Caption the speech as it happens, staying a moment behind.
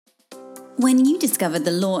When you discovered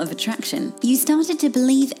the law of attraction, you started to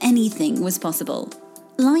believe anything was possible.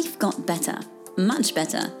 Life got better, much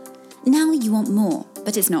better. Now you want more,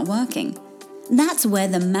 but it's not working. That's where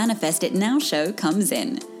the Manifest It Now show comes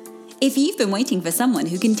in. If you've been waiting for someone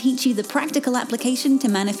who can teach you the practical application to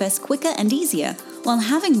manifest quicker and easier while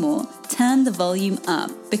having more, turn the volume up,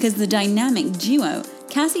 because the dynamic duo,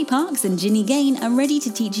 Cassie Parks and Ginny Gain, are ready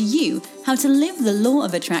to teach you how to live the law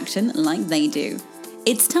of attraction like they do.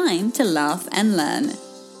 It's time to laugh and learn.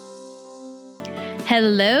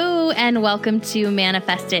 Hello and welcome to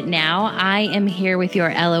Manifest It Now. I am here with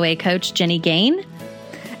your LOA coach, Ginny Gain.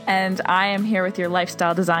 And I am here with your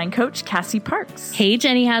lifestyle design coach, Cassie Parks. Hey,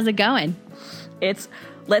 Jenny, how's it going? Let's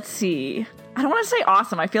see. I don't want to say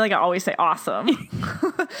awesome. I feel like I always say awesome.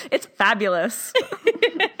 It's fabulous.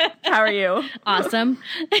 How are you? Awesome.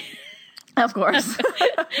 Of course.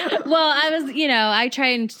 Well, I try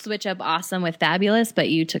and switch up awesome with fabulous, but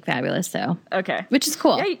you took fabulous, so. Okay. Which is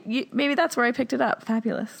cool. Yeah, maybe that's where I picked it up.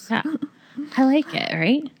 Fabulous. Yeah. I like it,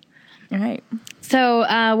 right? All right.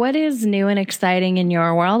 So what is new and exciting in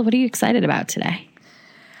your world? What are you excited about today?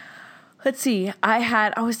 Let's see.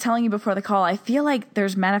 I was telling you before the call, I feel like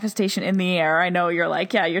there's manifestation in the air. I know you're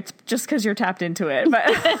like, yeah, you're just because you're tapped into it. But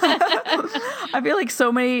I feel like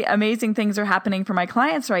so many amazing things are happening for my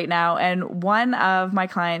clients right now. And one of my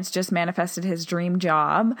clients just manifested his dream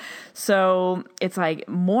job. So it's like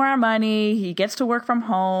more money. He gets to work from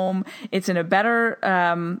home. It's in a better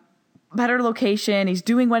location. He's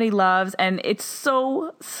doing what he loves. And it's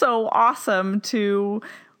so awesome to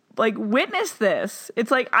witness this.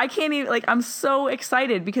 It's like, I can't even, I'm so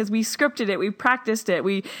excited because we scripted it. We practiced it.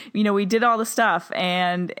 We did all the stuff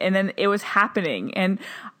and then it was happening, and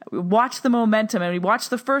we watched the momentum, and we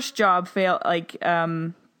watched the first job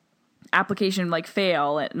application not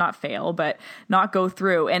go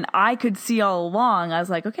through. And I could see all along, I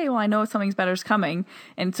was like, okay, well, I know something better is coming.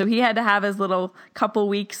 And so he had to have his little couple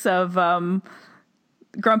weeks of,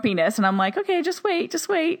 grumpiness, and I'm like, okay, just wait,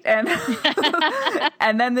 and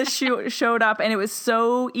and then this showed up, and it was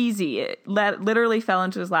so easy. It literally fell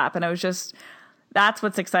into his lap, and I was just, that's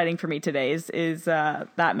what's exciting for me today is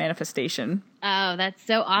that manifestation. Oh, that's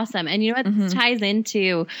so awesome. And you know what? This ties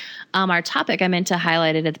into our topic. I meant to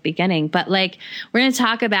highlight it at the beginning, but we're going to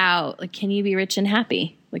talk about, can you be rich and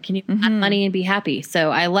happy? Can you have money and be happy? So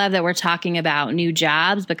I love that we're talking about new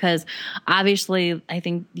jobs, because obviously I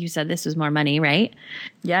think you said this was more money, right?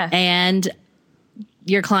 Yeah. And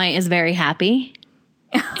your client is very happy.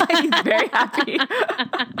 He's very happy.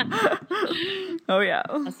 Oh, yeah.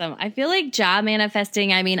 Awesome. I feel like job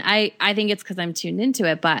manifesting, I think it's because I'm tuned into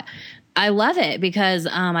it, but I love it because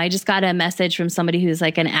I just got a message from somebody who's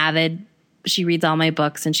an avid, she reads all my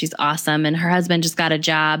books and she's awesome. And her husband just got a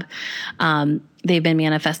job. They've been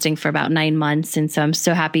manifesting for about 9 months. And so I'm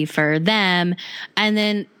so happy for them. And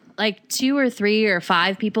then 2 or 3 or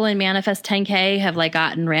 5 people in Manifest 10K have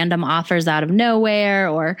gotten random offers out of nowhere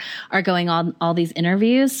or are going on all these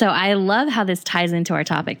interviews. So I love how this ties into our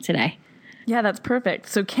topic today. Yeah, that's perfect.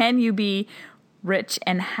 So can you be rich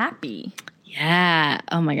and happy? Yeah.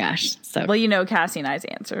 Oh my gosh. So well, Cassie and I's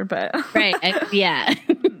answer, but right. Yeah.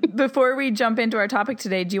 Before we jump into our topic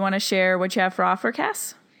today, do you want to share what you have for offer,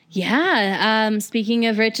 Cass? Yeah. Speaking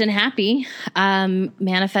of rich and happy,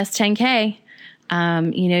 Manifest 10K.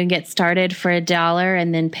 Get started for $1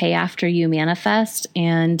 and then pay after you manifest,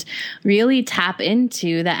 and really tap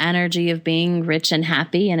into the energy of being rich and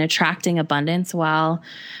happy and attracting abundance while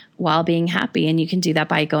being happy. And you can do that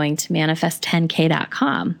by going to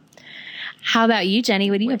manifest10k.com. How about you,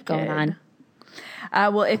 Jenny? What do you have going on?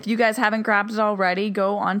 Well, if you guys haven't grabbed it already,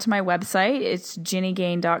 go onto my website. It's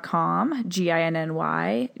ginnygain.com,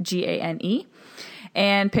 GINNYGANE,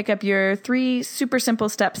 and pick up your 3 super simple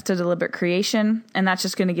steps to deliberate creation. And that's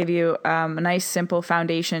just going to give you a nice, simple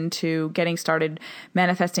foundation to getting started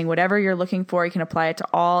manifesting whatever you're looking for. You can apply it to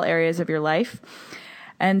all areas of your life.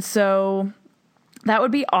 And so that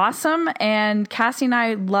would be awesome. And Cassie and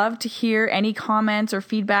I love to hear any comments or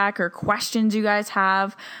feedback or questions you guys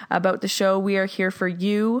have about the show. We are here for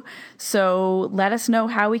you. So let us know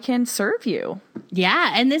how we can serve you.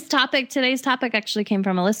 Yeah. And today's topic actually came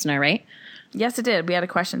from a listener, right? Yes, it did. We had a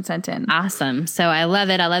question sent in. Awesome. So I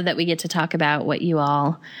love it. I love that we get to talk about what you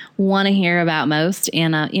all want to hear about most.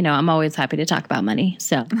 And, I'm always happy to talk about money.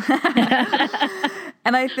 So.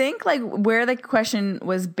 And I think where the question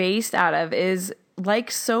was based out of is,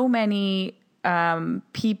 so many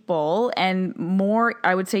people, and more,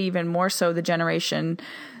 I would say even more so the generation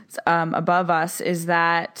above us, is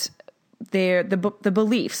that the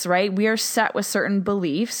beliefs, right? We are set with certain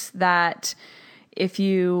beliefs that if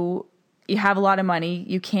you you have a lot of money,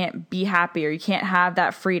 you can't be happy, or you can't have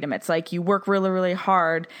that freedom. It's like you work really, really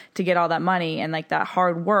hard to get all that money, and like that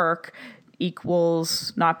hard work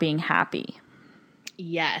equals not being happy.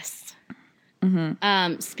 Yes.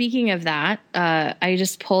 Speaking of that, I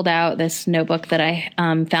just pulled out this notebook that I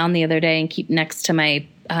found the other day and keep next to my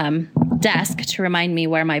desk to remind me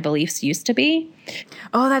where my beliefs used to be.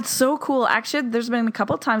 Oh, that's so cool. Actually, there's been a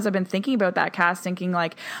couple times I've been thinking about that, Cass, thinking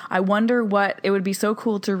like, I wonder what it would be so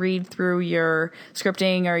cool to read through your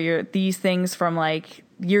scripting or these things from like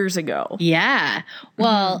years ago. Yeah.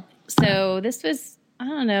 Well, so this was, I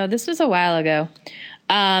don't know, this was a while ago.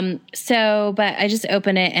 But I just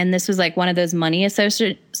opened it, and this was like one of those money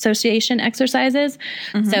association exercises.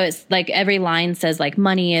 So it's like every line says like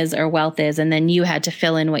money is or wealth is, and then you had to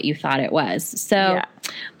fill in what you thought it was. So,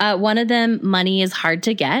 one of them, money is hard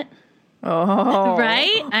to get. Oh,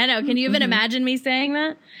 Right? I know. Can you even imagine me saying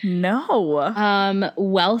that? No.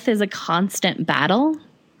 Wealth is a constant battle.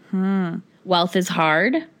 Wealth is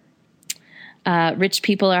hard. Rich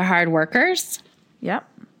people are hard workers. Yep.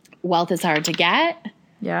 Wealth is hard to get.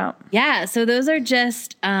 Yeah. Yeah. So those are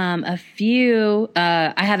just a few.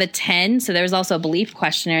 I have a 10. So there was also a belief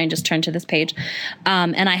questionnaire, and just turned to this page.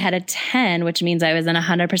 And I had a 10, which means I was in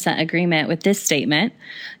 100% agreement with this statement.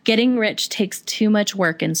 Getting rich takes too much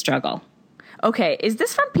work and struggle. Okay. Is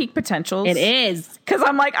this from Peak Potentials? It is. Because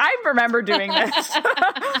I'm like, I remember doing this.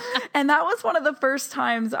 And that was one of the first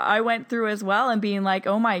times I went through as well, and being like,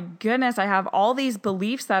 oh my goodness, I have all these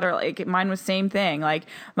beliefs that are like, mine was same thing. Like,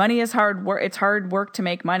 money is hard work. It's hard work to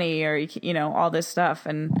make money, or, all this stuff.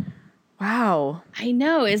 And wow. I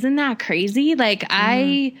know. Isn't that crazy? Like,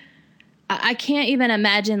 I can't even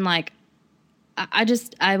imagine, like,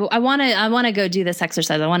 I want to go do this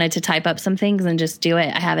exercise. I wanted to type up some things and just do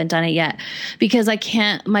it. I haven't done it yet because I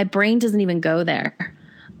can't, my brain doesn't even go there.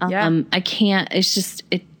 I can't, it's just,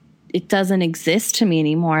 it doesn't exist to me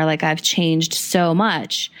anymore. Like, I've changed so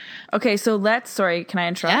much. Okay. So sorry, can I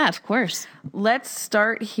interrupt? Yeah, of course. Let's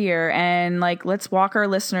start here and like, let's walk our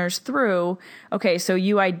listeners through. Okay. So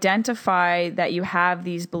you identify that you have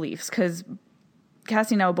these beliefs, because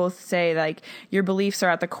Cassie and I will both say like your beliefs are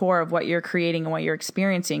at the core of what you're creating and what you're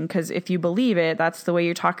experiencing. Because if you believe it, that's the way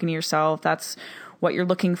you're talking to yourself. That's what you're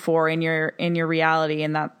looking for in your reality,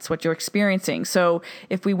 and that's what you're experiencing. So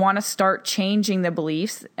if we want to start changing the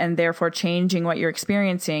beliefs and therefore changing what you're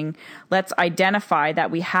experiencing, let's identify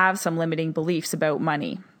that we have some limiting beliefs about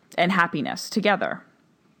money and happiness together.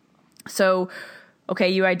 So,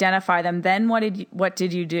 okay, you identify them. Then what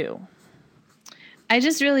did you do? I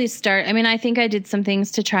just really I think I did some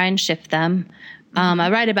things to try and shift them.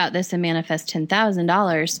 I write about this in Manifest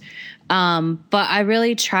 $10,000. But I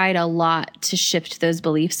really tried a lot to shift those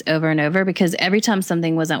beliefs over and over, because every time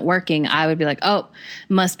something wasn't working, I would be like, oh,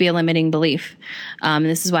 must be a limiting belief. And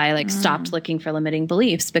this is why I stopped looking for limiting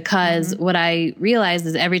beliefs, because what I realized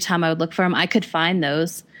is every time I would look for them, I could find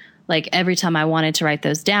those. Like, every time I wanted to write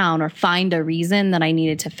those down or find a reason that I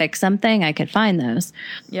needed to fix something, I could find those.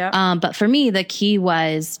 Yeah. But for me, the key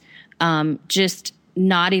was just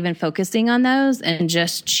not even focusing on those and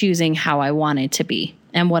just choosing how I wanted to be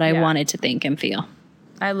and what I wanted to think and feel.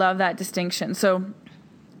 I love that distinction. So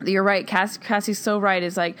you're right. Cassie's so right.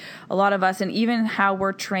 Is like a lot of us, and even how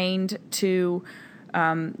we're trained to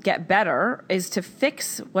get better, is to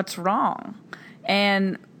fix what's wrong.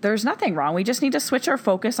 And there's nothing wrong. We just need to switch our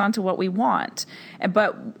focus onto what we want.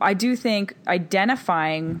 But I do think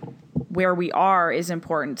identifying where we are is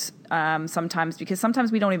important sometimes, because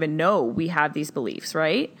sometimes we don't even know we have these beliefs,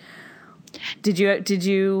 right? Would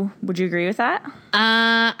you agree with that?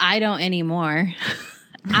 I don't anymore.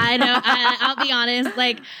 I don't, I'll be honest.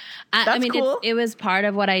 Like, I mean, cool. it was part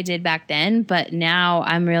of what I did back then, but now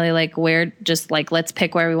I'm really like, let's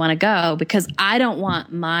pick where we want to go, because I don't want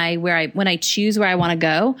when I choose where I want to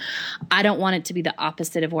go, I don't want it to be the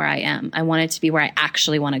opposite of where I am. I want it to be where I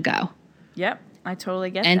actually want to go. Yep. I totally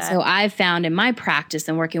get that. And so I've found in my practice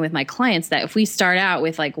and working with my clients that if we start out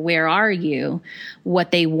with like, where are you? What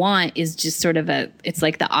they want is just sort of it's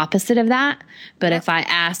like the opposite of that. But if I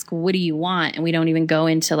ask, what do you want? And we don't even go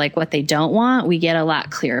into like what they don't want, we get a lot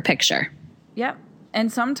clearer picture. Yep.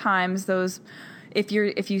 And sometimes if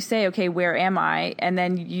you say, okay, where am I? And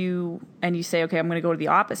then you say, okay, I'm going to go to the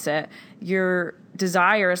opposite. Your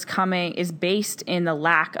desire is based in the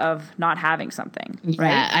lack of not having something. Right?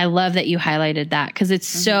 Yeah, I love that you highlighted that, because it's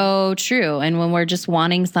so true. And when we're just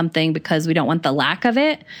wanting something because we don't want the lack of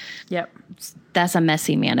it, yep, that's a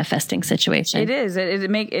messy manifesting situation. It is.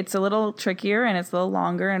 It's a little trickier and it's a little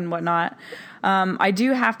longer and whatnot. I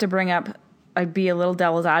do have to I'd be a little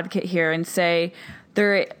devil's advocate here and say,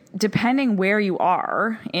 depending where you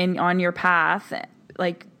are on your path,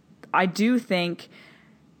 like, I do think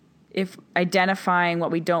if identifying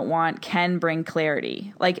what we don't want can bring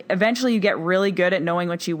clarity. Like eventually you get really good at knowing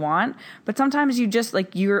what you want, but sometimes you just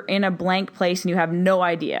like you're in a blank place and you have no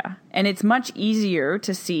idea. And it's much easier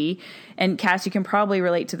to see, and Cass, you can probably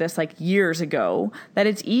relate to this like years ago, that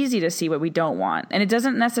it's easy to see what we don't want. And it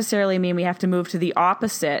doesn't necessarily mean we have to move to the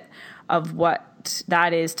opposite of what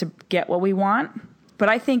that is to get what we want. But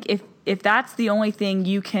I think if that's the only thing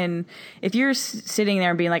you can, if you're sitting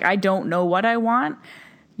there and being like, I don't know what I want,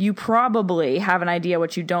 you probably have an idea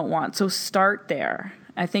what you don't want. So start there.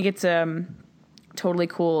 I think it's totally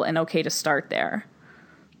cool and okay to start there.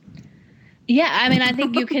 Yeah, I mean, I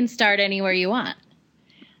think you can start anywhere you want.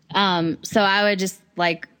 So I would just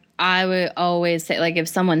like, I would always say, like, if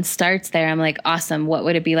someone starts there, I'm like, awesome. What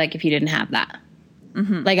would it be like if you didn't have that?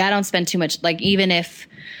 Mm-hmm. Like, I don't spend too much, like, even if,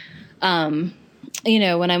 you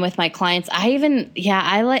know, when I'm with my clients, I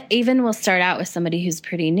even will start out with somebody who's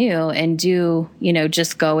pretty new and do, you know,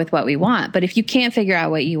 just go with what we want. But if you can't figure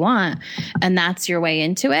out what you want and that's your way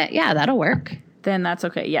into it, yeah, that'll work. Then that's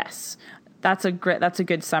okay. Yes. That's a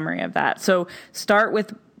good summary of that. So start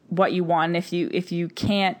with what you want. If you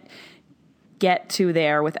can't get to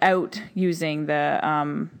there without using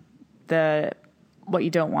the what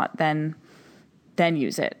you don't want, then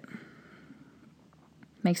use it.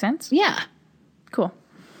 Make sense? Yeah. Cool.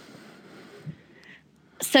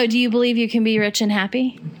 So do you believe you can be rich and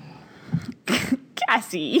happy?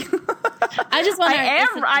 Cassie. I just want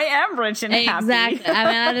I am rich and happy. Exactly. I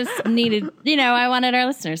mean, I just needed, you know, I wanted our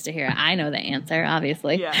listeners to hear it. I know the answer,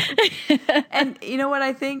 obviously. Yeah. And you know what?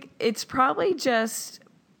 I think it's probably just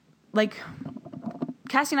like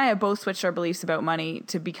Cassie and I have both switched our beliefs about money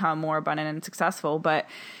to become more abundant and successful. But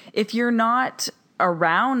if you're not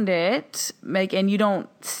around it, like, and you don't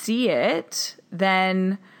see it,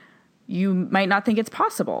 then you might not think it's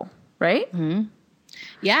possible, right? Mm-hmm.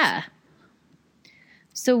 Yeah.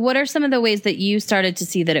 So what are some of the ways that you started to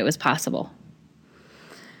see that it was possible?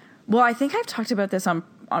 Well, I think I've talked about this on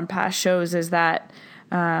past shows, is that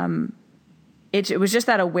it was just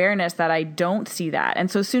that awareness that I don't see that. And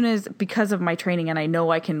so as soon as, because of my training and I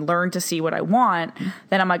know I can learn to see what I want,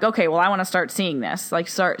 then I'm like, okay, well, I want to start seeing this. Like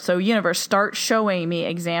so universe, start showing me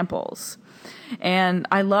examples. And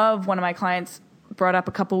I love, one of my clients brought up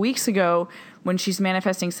a couple weeks ago when she's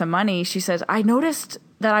manifesting some money, she says, I noticed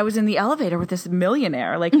that I was in the elevator with this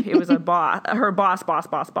millionaire. Like it was her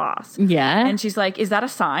boss. Yeah. And she's like, is that a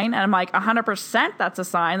sign? And I'm like, 100% that's a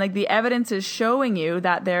sign. Like the evidence is showing you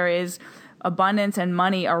that there is abundance and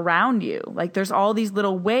money around you. Like there's all these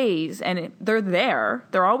little ways, and they're there.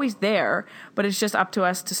 They're always there, but it's just up to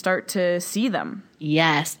us to start to see them.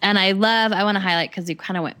 Yes. And I want to highlight, because you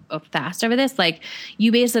kind of went fast over this, like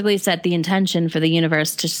you basically set the intention for the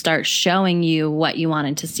universe to start showing you what you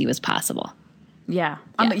wanted to see was possible. Yeah.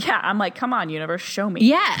 I'm like, come on, universe, show me.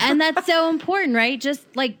 Yeah. And that's so important, right?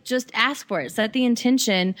 Just ask for it. Set the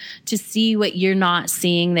intention to see what you're not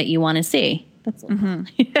seeing that you want to see. That's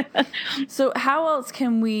mm-hmm. So how else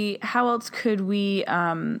could we,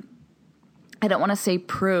 I don't want to say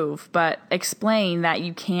prove, but explain that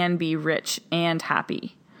you can be rich and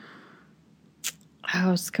happy?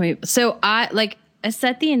 So I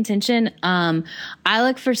set the intention. I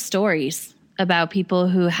look for stories about people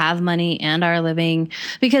who have money and are living,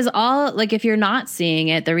 because if you're not seeing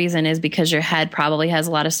it, the reason is because your head probably has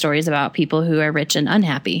a lot of stories about people who are rich and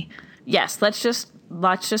unhappy. Yes. Let's just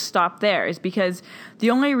stop there, is because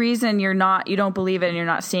the only reason you don't believe it and you're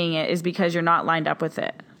not seeing it is because you're not lined up with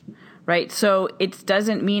it. Right? So it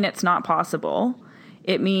doesn't mean it's not possible.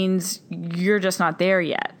 It means you're just not there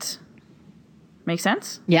yet. Make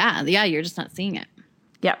sense? Yeah. Yeah. You're just not seeing it.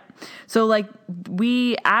 Yep. So like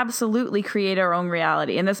we absolutely create our own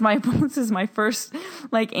reality. And this is my first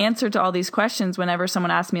like answer to all these questions. Whenever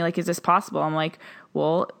someone asks me like, is this possible? I'm like,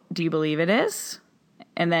 well, do you believe it is?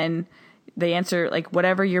 And then they answer like,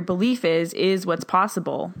 whatever your belief is what's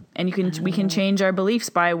possible. And we can change our beliefs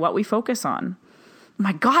by what we focus on.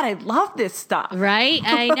 My God, I love this stuff. Right?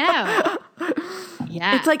 I know.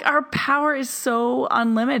 Yeah. It's like our power is so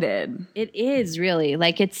unlimited. It is really.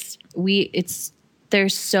 Like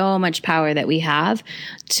there's so much power that we have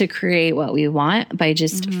to create what we want by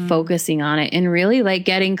just focusing on it and really like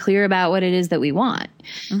getting clear about what it is that we want.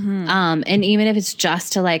 Mm-hmm. And even if it's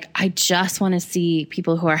just to like, I just want to see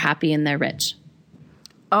people who are happy and they're rich.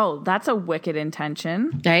 Oh, that's a wicked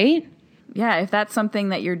intention. Right? Yeah, if that's something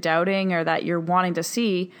that you're doubting or that you're wanting to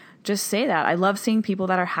see, just say that. I love seeing people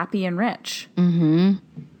that are happy and rich. Mm-hmm.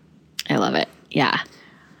 I love it. Yeah.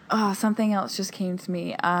 Oh, something else just came to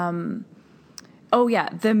me. Oh, yeah,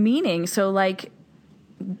 the meaning. So, like,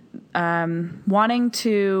 wanting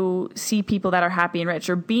to see people that are happy and rich,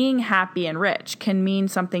 or being happy and rich, can mean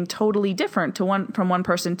something totally different from one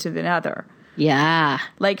person to the other. Yeah.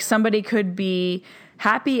 Like somebody could be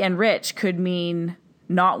happy and rich could mean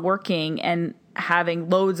not working and having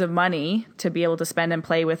loads of money to be able to spend and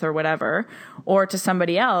play with or whatever. Or to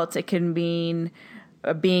somebody else, it can mean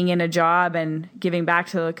being in a job and giving back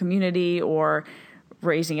to the community, or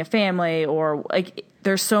raising a family, or like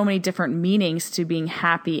there's so many different meanings to being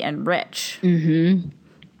happy and rich. Mm-hmm.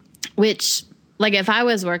 Which, like, if I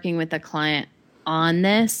was working with a client on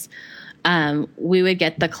this, we would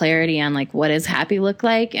get the clarity on like what does happy look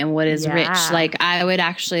like and what is rich. Like I would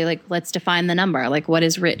actually like, let's define the number. Like, what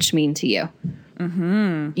does rich mean to you?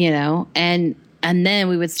 Mm-hmm. You know, and then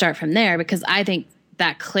we would start from there, because I think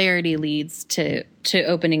that clarity leads to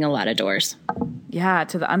opening a lot of doors. Yeah,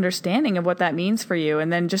 to the understanding of what that means for you.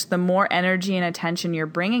 And then just the more energy and attention you're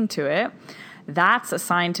bringing to it, that's a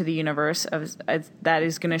sign to the universe of that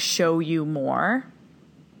is going to show you more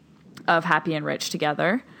of happy and rich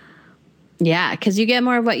together. Yeah, because you get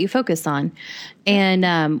more of what you focus on.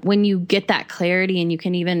 And when you get that clarity, and you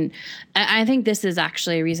can even, I think this is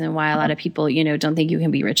actually a reason why a lot of people, you know, don't think you can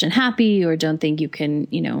be rich and happy, or don't think you can,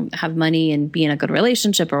 you know, have money and be in a good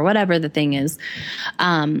relationship, or whatever the thing is.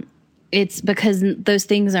 It's because those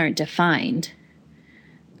things aren't defined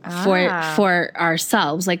for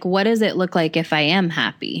ourselves. Like, what does it look like if I am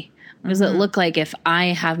happy? What does it look like if I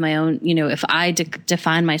have my own, you know, if I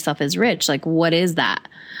define myself as rich? Like, what is that?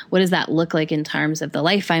 What does that look like in terms of the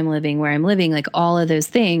life I'm living, where I'm living, like all of those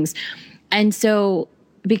things? And so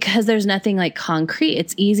because there's nothing like concrete,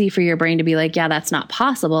 it's easy for your brain to be like, yeah, that's not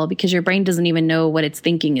possible, because your brain doesn't even know what it's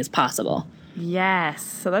thinking is possible. Yes.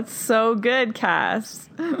 So that's so good, Cass.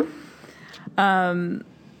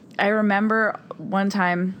 I remember one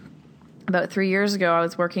time about 3 years ago, I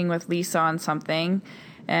was working with Lisa on something,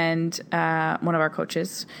 and one of our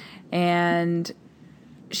coaches, and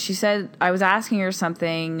she said, I was asking her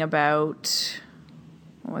something about,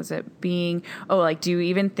 what was it, being, like, do you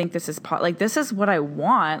even think this is, like, this is what I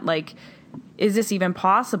want, like, is this even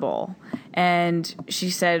possible? And she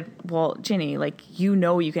said, well, Ginny, like, you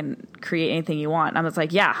know you can create anything you want. And I was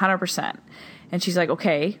like, yeah, 100%. And she's like,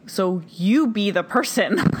 okay, so you be the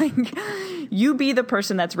person, like, you be the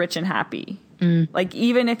person that's rich and happy. Like,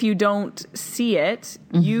 even if you don't see it,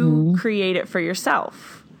 you create it for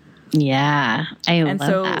yourself. Yeah, I love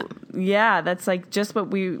that. Yeah, that's like just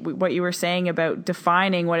what you were saying about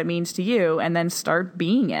defining what it means to you, and then start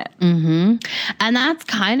being it. Mm-hmm. And that's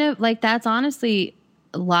kind of like, that's honestly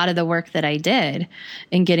a lot of the work that I did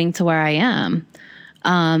in getting to where I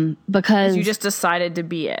am. Because you just decided to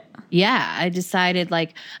be it. Yeah, I decided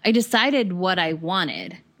what I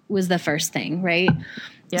wanted was the first thing, right?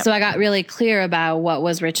 Yep. So I got really clear about what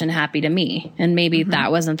was rich and happy to me. And maybe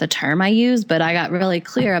that wasn't the term I used, but I got really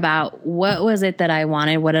clear about what was it that I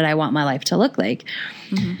wanted, what did I want my life to look like.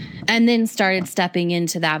 And then started stepping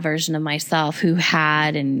into that version of myself who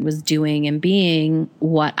had and was doing and being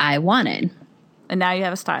what I wanted. And now you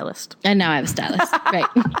have a stylist. Right.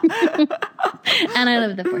 And I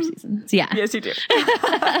live the Four Seasons. Yeah. Yes, you do.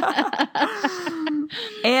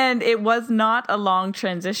 And it was not a long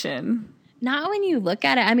transition. Not when you look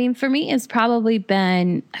at it. I mean, for me, it's probably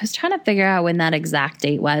been, I was trying to figure out when that exact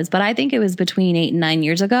date was, but I think it was between 8 and 9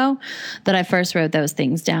 years ago that I first wrote those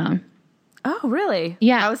things down. Oh, really?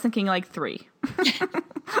 Yeah. I was thinking like 3.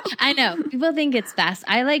 I know. People think it's fast.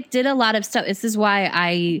 I did a lot of stuff. This is why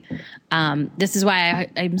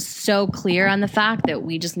I'm so clear on the fact that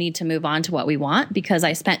we just need to move on to what we want, because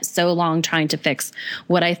I spent so long trying to fix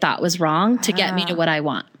what I thought was wrong to get me to what I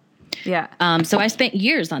want. Yeah. So I spent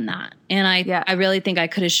years on that, and I really think I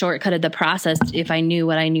could have shortcutted the process if I knew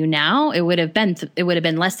what I knew now. It would have been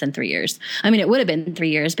less than 3 years. I mean, it would have been 3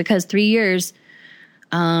 years, because 3 years,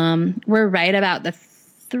 we're right about the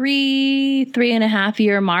 3.5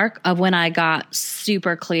 year mark of when I got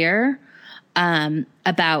super clear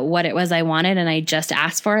about what it was I wanted, and I just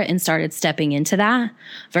asked for it and started stepping into that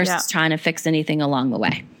versus trying to fix anything along the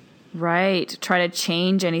way. Right. Try to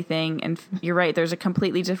change anything. And you're right. There's a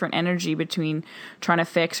completely different energy between trying to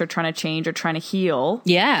fix or trying to change or trying to heal.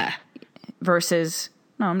 Yeah. Versus,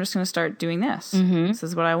 no, I'm just going to start doing this. This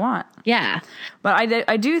is what I want. Yeah. But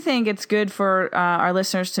I do think it's good for our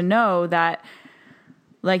listeners to know that,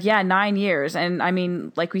 9 years. And I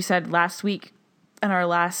mean, like we said last week in our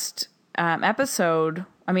last episode,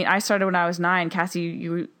 I mean, I started when I was 9. Cassie,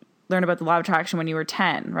 you learned about the law of attraction when you were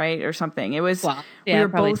 10, right? Or something. It was, we were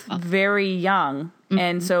both 12. Very young.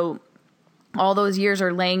 And so all those years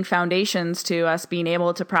are laying foundations to us being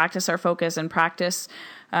able to practice our focus and practice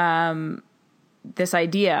this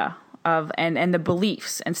idea and the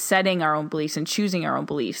beliefs and setting our own beliefs and choosing our own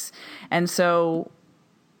beliefs. And so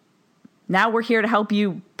now we're here to help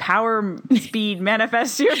you power speed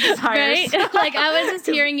manifest your desires. Right? Like I was just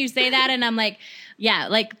hearing you say that and I'm like, yeah,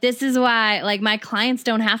 like this is why like my clients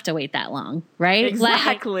don't have to wait that long, right?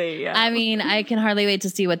 Exactly. Like, yeah. I mean, I can hardly wait to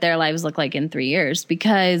see what their lives look like in 3 years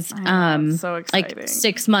because it's so exciting. like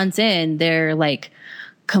 6 months in, they're like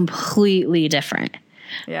completely different.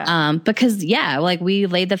 Yeah. Because like we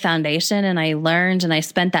laid the foundation and I learned and I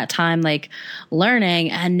spent that time like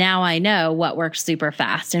learning and now I know what works super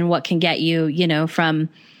fast and what can get you, you know, from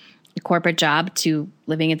a corporate job to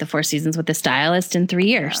living at the Four Seasons with a stylist in 3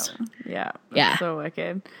 years. Yeah. Yeah. So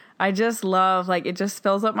wicked. I just love, like, it just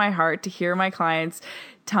fills up my heart to hear my clients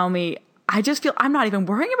tell me, I just feel I'm not even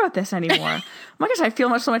worrying about this anymore. Oh my gosh, I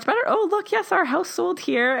feel so much better. Oh, look, yes, our house sold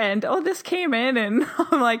here and oh, this came in. And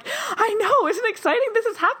I'm like, I know, isn't it exciting? This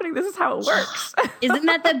is happening. This is how it works. Isn't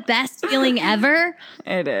that the best feeling ever?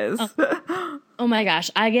 It is. Oh my gosh.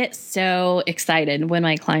 I get so excited when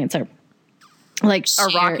my clients are like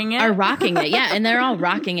rocking it. Are rocking it. Yeah. And they're all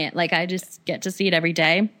rocking it. Like I just get to see it every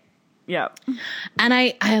day. Yeah. And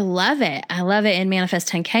I love it. I love it in Manifest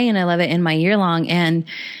 10K and I love it in my year long. And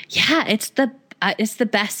yeah, it's the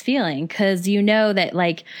best feeling because you know that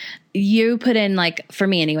like you put in, like for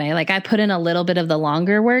me anyway, like I put in a little bit of the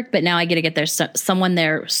longer work, but now I get to get there someone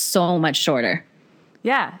there so much shorter.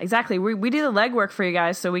 Yeah, exactly. We do the legwork for you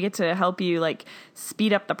guys, so we get to help you like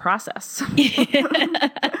speed up the process.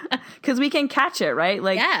 Because we can catch it, right?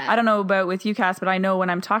 Like I don't know about with you, Cass, but I know when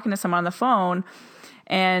I'm talking to someone on the phone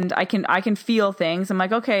and I can feel things. I'm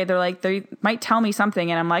like, okay, they might tell me something,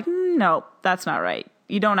 and I'm like, no, that's not right.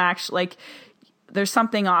 You don't actually like. There's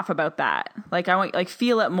something off about that. Like I want like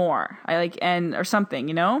feel it more. I like or something,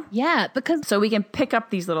 you know? Yeah, because so we can pick up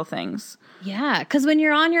these little things. Yeah, because when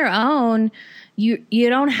you're on your own, you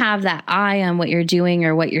don't have that eye on what you're doing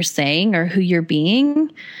or what you're saying or who you're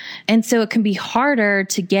being. And so it can be harder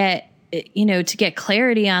to get, to get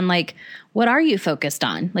clarity on like, what are you focused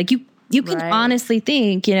on? Like you can honestly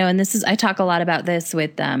think, and I talk a lot about this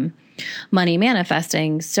with money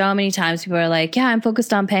manifesting. So many times people are like, yeah, I'm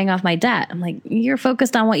focused on paying off my debt. I'm like, you're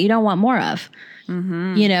focused on what you don't want more of.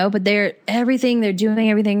 Mm-hmm. But they're doing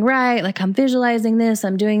everything right. Like I'm visualizing this,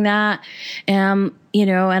 I'm doing that. And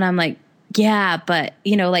I'm like, yeah, but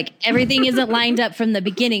like everything isn't lined up from the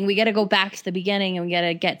beginning. We got to go back to the beginning and we got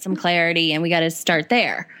to get some clarity and we got to start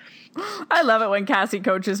there. I love it when Cassie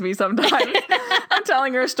coaches me sometimes. I'm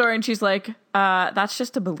telling her a story and she's like, that's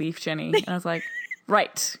just a belief, Jenny. And I was like,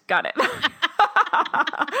 right, got it.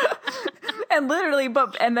 And literally,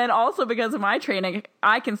 and then also because of my training,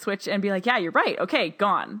 I can switch and be like, yeah, you're right. Okay,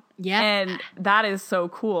 gone. Yeah. And that is so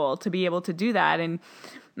cool to be able to do that. And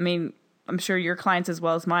I mean, I'm sure your clients as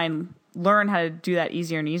well as mine learn how to do that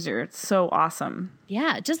easier and easier. It's so awesome.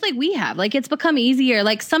 Yeah, just like we have. Like it's become easier.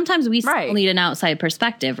 Like sometimes we still need an outside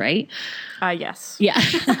perspective, right? Yes. Yeah.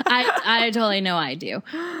 I totally know I do.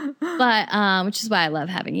 But which is why I love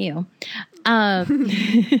having you.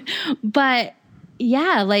 But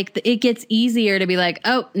yeah, like it gets easier to be like,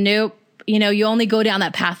 oh, nope. You only go down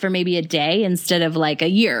that path for maybe a day instead of like a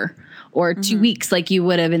year or 2 weeks like you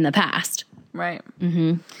would have in the past. Right.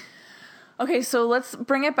 Mm-hmm. Okay, so let's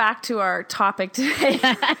bring it back to our topic today.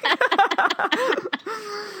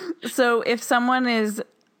 So if someone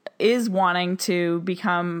is wanting to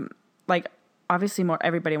become like, obviously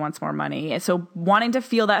everybody wants more money. So wanting to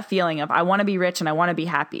feel that feeling of I want to be rich and I want to be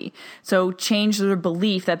happy. So change their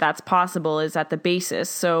belief that that's possible is at the basis.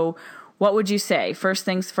 So what would you say? First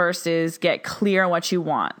things first is get clear on what you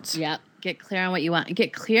want. Yep. Get clear on what you want.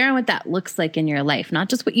 Get clear on what that looks like in your life, not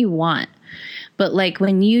just what you want. But like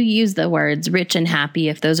when you use the words rich and happy,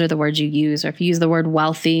 if those are the words you use, or if you use the word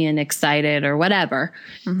wealthy and excited or whatever,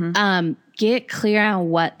 get clear on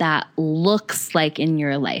what that looks like in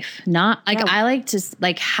your life. Not like I like to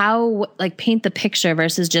like how like paint the picture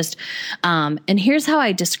versus just and here's how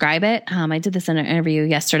I describe it. I did this in an interview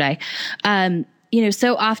yesterday.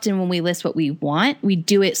 So often when we list what we want, we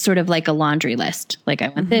do it sort of like a laundry list. Like I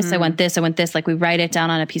want this, I want this, I want this. Like we write it down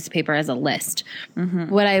on a piece of paper as a list.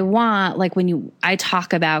 What I want, like I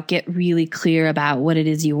talk about, get really clear about what it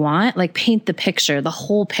is you want, like paint the picture, the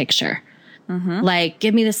whole picture. Like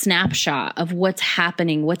give me the snapshot of what's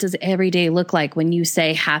happening. What does every day look like when you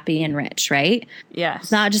say happy and rich, right? Yes.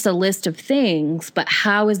 It's not just a list of things, but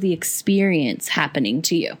how is the experience happening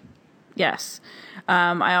to you? Yes.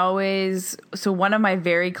 So one of my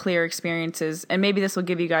very clear experiences, and maybe this will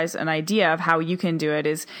give you guys an idea of how you can do it,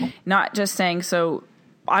 is not just saying, so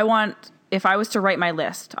if I was to write my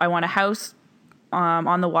list, I want a house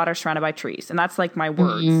on the water surrounded by trees. And that's like my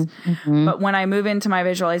words. But when I move into my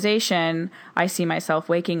visualization, I see myself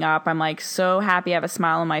waking up. I'm like so happy. I have a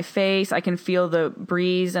smile on my face. I can feel the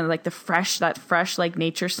breeze and like that fresh like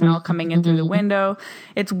nature smell coming in through the window.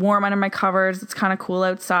 It's warm under my covers. It's kind of cool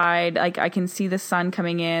outside. Like I can see the sun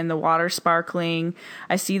coming in, the water sparkling.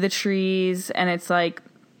 I see the trees, and it's like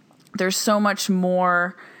there's so much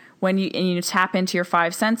more when you tap into your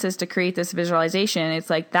 5 senses to create this visualization.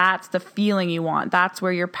 It's like that's the feeling you want. That's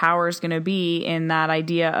where your power is going to be, in that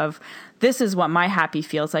idea of this is what my happy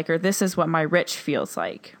feels like, or this is what my rich feels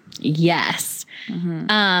like. Yes.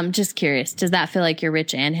 Just curious, does that feel like you're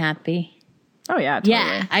rich and happy? Oh yeah, totally.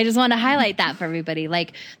 Yeah. I just want to highlight that for everybody.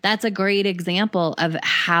 Like that's a great example of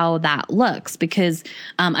how that looks, because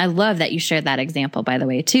I love that you shared that example, by the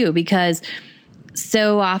way, too, because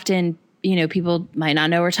so often, people might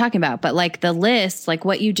not know what we're talking about, but like the list, like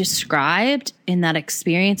what you described in that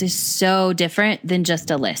experience is so different than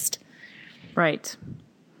just a list. Right.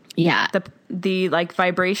 Yeah. The like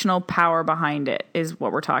vibrational power behind it is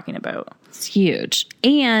what we're talking about. It's huge.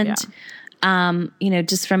 And,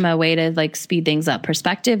 just from a way to like speed things up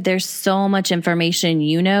perspective, there's so much information,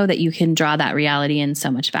 that you can draw that reality in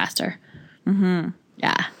so much faster.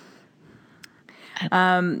 Yeah.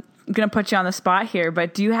 I'm going to put you on the spot here,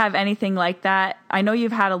 but do you have anything like that? I know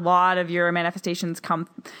you've had a lot of your manifestations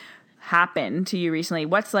happen to you recently.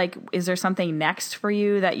 Is there something next for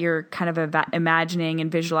you that you're kind of imagining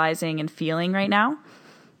and visualizing and feeling right now?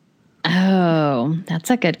 Oh, that's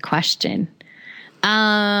a good question.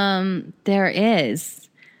 There is.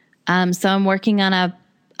 So I'm working on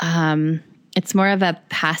it's more of a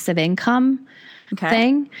passive income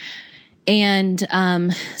thing. And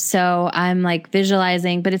so I'm like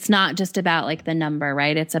visualizing, but it's not just about like the number,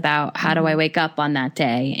 right? It's about how do I wake up on that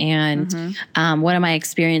day, and what am I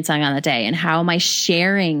experiencing on the day, and how am I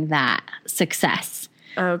sharing that success?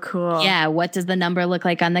 Oh, cool. Yeah. What does the number look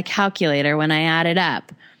like on the calculator when I add it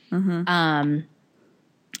up?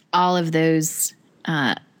 All of those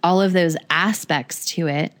aspects to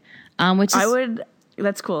it, which is,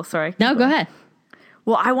 that's cool. Sorry. No, go ahead.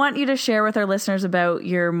 Well, I want you to share with our listeners about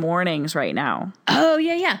your mornings right now. Oh,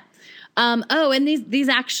 yeah. And these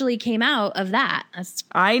actually came out of that.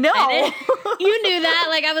 I know. You knew that.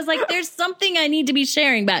 Like, I was like, there's something I need to be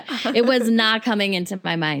sharing, but it was not coming into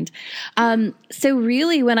my mind. So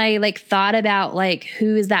really when I like thought about like,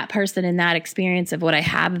 who is that person in that experience of what I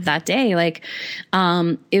have of that day? Like,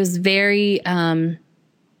 it was very,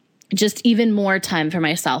 just even more time for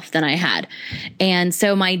myself than I had. And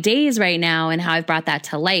so my days right now and how I've brought that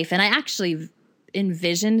to life, and I actually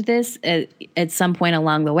envisioned this at some point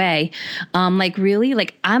along the way, like really,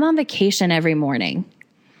 like I'm on vacation every morning.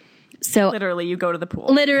 So literally you go to the pool.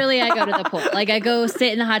 Literally I go to the pool. Like I go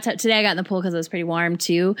sit in the hot tub. Today I got in the pool because it was pretty warm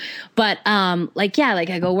too. But like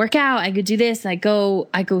I go work out, I could do this. I go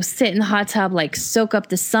sit in the hot tub, like soak up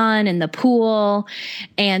the sun in the pool,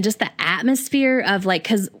 and just the atmosphere of like,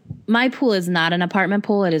 cause my pool is not an apartment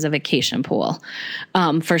pool. It is a vacation pool,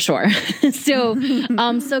 for sure. So,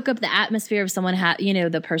 soak up the atmosphere of someone,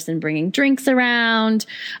 the person bringing drinks around,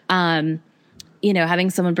 having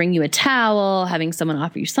someone bring you a towel, having someone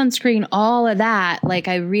offer you sunscreen, all of that. Like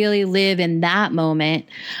I really live in that moment,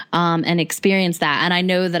 and experience that. And I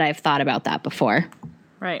know that I've thought about that before.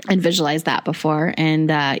 Right. And visualized that before. And,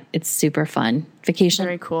 it's super fun. Vacation.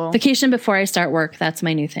 Very cool. Vacation before I start work. That's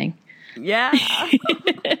my new thing. Yeah.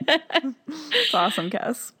 It's awesome,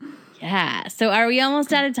 Kes. Yeah. So are we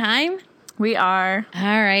almost out of time? We are. All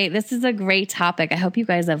right. This is a great topic. I hope you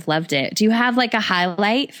guys have loved it. Do you have like a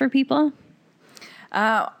highlight for people?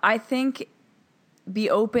 I think be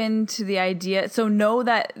open to the idea. So know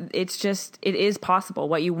that it is possible.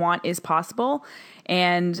 What you want is possible.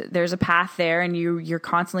 And there's a path there, and you're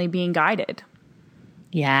constantly being guided.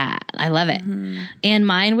 Yeah, I love it. And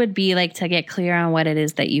mine would be like to get clear on what it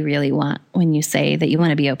is that you really want when you say that you want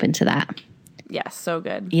to be open to that. Yes, so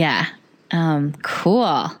good. Yeah.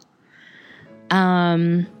 Cool.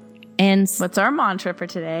 And what's our mantra for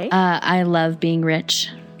today? I love being rich.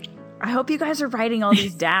 I hope you guys are writing all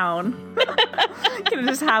these down. You can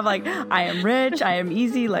just have like, I am rich, I am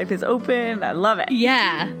easy, life is open. I love it.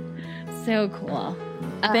 Yeah. So cool.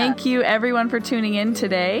 Thank you everyone for tuning in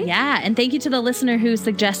today. Yeah. And thank you to the listener who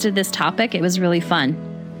suggested this topic. It was really fun.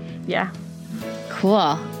 Yeah. Cool.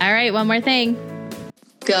 All right. One more thing.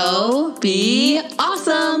 Go be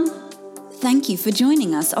awesome. Thank you for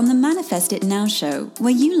joining us on the Manifest It Now show,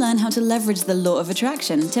 where you learn how to leverage the law of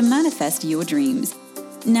attraction to manifest your dreams.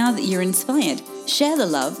 Now that you're inspired, share the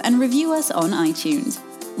love and review us on iTunes.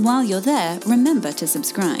 While you're there, remember to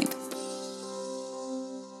subscribe.